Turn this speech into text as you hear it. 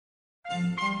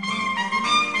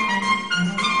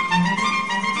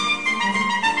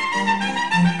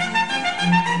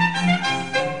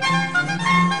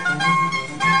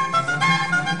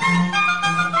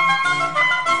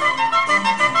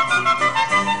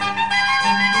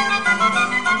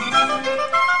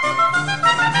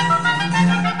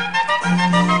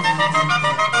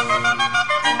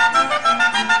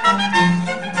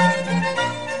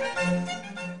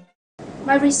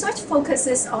My research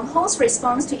focuses on host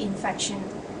response to infection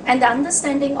and the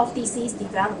understanding of disease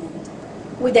development,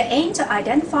 with the aim to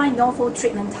identify novel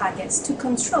treatment targets to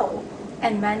control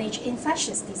and manage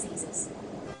infectious diseases.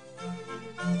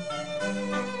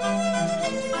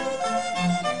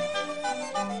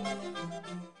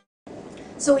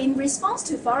 So in response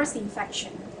to virus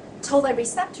infection, toll-like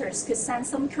receptors could sense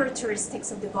some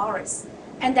characteristics of the virus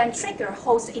and then trigger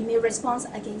host immune response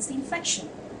against the infection.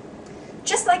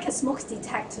 Just like a smoke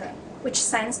detector, which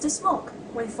senses the smoke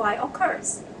when fire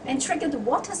occurs and triggers the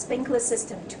water sprinkler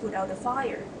system to put out the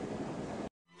fire.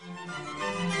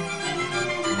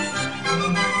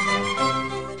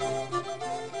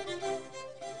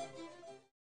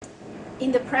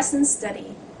 In the present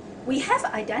study, we have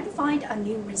identified a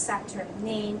new receptor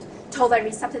named toll-like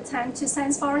receptor 10 to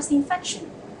sense virus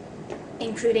infection,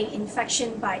 including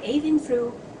infection by avian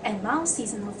flu and mild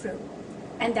seasonal flu,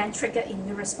 and then trigger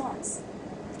immune response.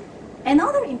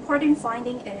 Another important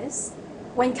finding is,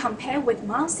 when compared with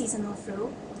mild seasonal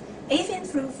flu, avian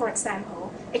flu, for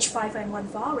example, H5N1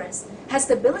 virus, has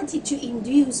the ability to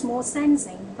induce more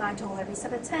sensing by toll-like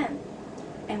receptor 10,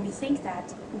 and we think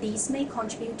that these may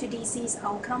contribute to disease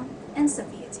outcome and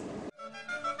severity.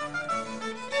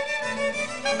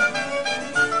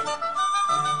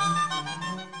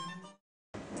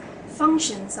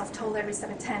 Functions of toll-like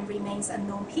receptor 10 remains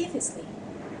unknown previously.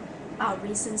 Our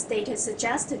recent data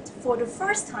suggested for the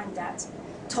first time that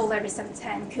toll-like receptor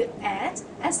 10 could act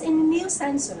as an immune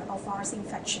sensor of virus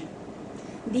infection.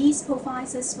 This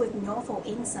provides us with novel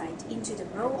insight into the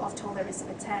role of toll-like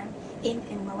receptor 10 in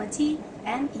immunity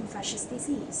and infectious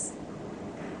disease.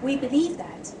 We believe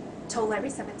that toll-like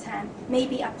receptor 10 may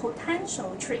be a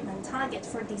potential treatment target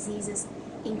for diseases,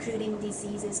 including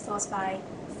diseases caused by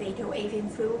fatal avian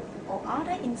flu or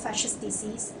other infectious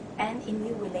disease and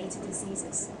immune-related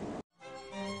diseases.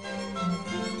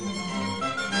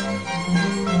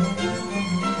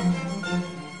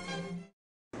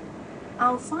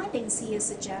 Our findings here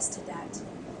suggest that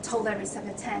toll-like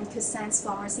receptor 10 could sense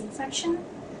virus infection,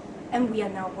 and we are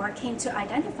now working to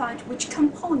identify which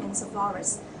components of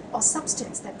virus or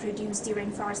substance that produced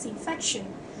during virus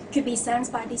infection could be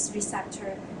sensed by this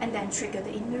receptor and then trigger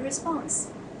the immune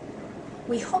response.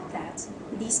 We hope that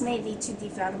this may lead to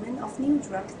development of new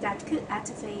drugs that could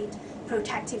activate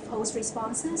protective host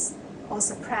responses or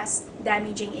suppress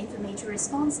damaging inflammatory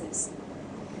responses.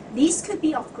 These could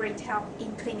be of great help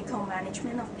in clinical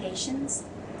management of patients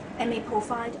and may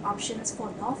provide options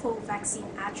for novel vaccine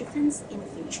adjuvants in the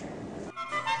future.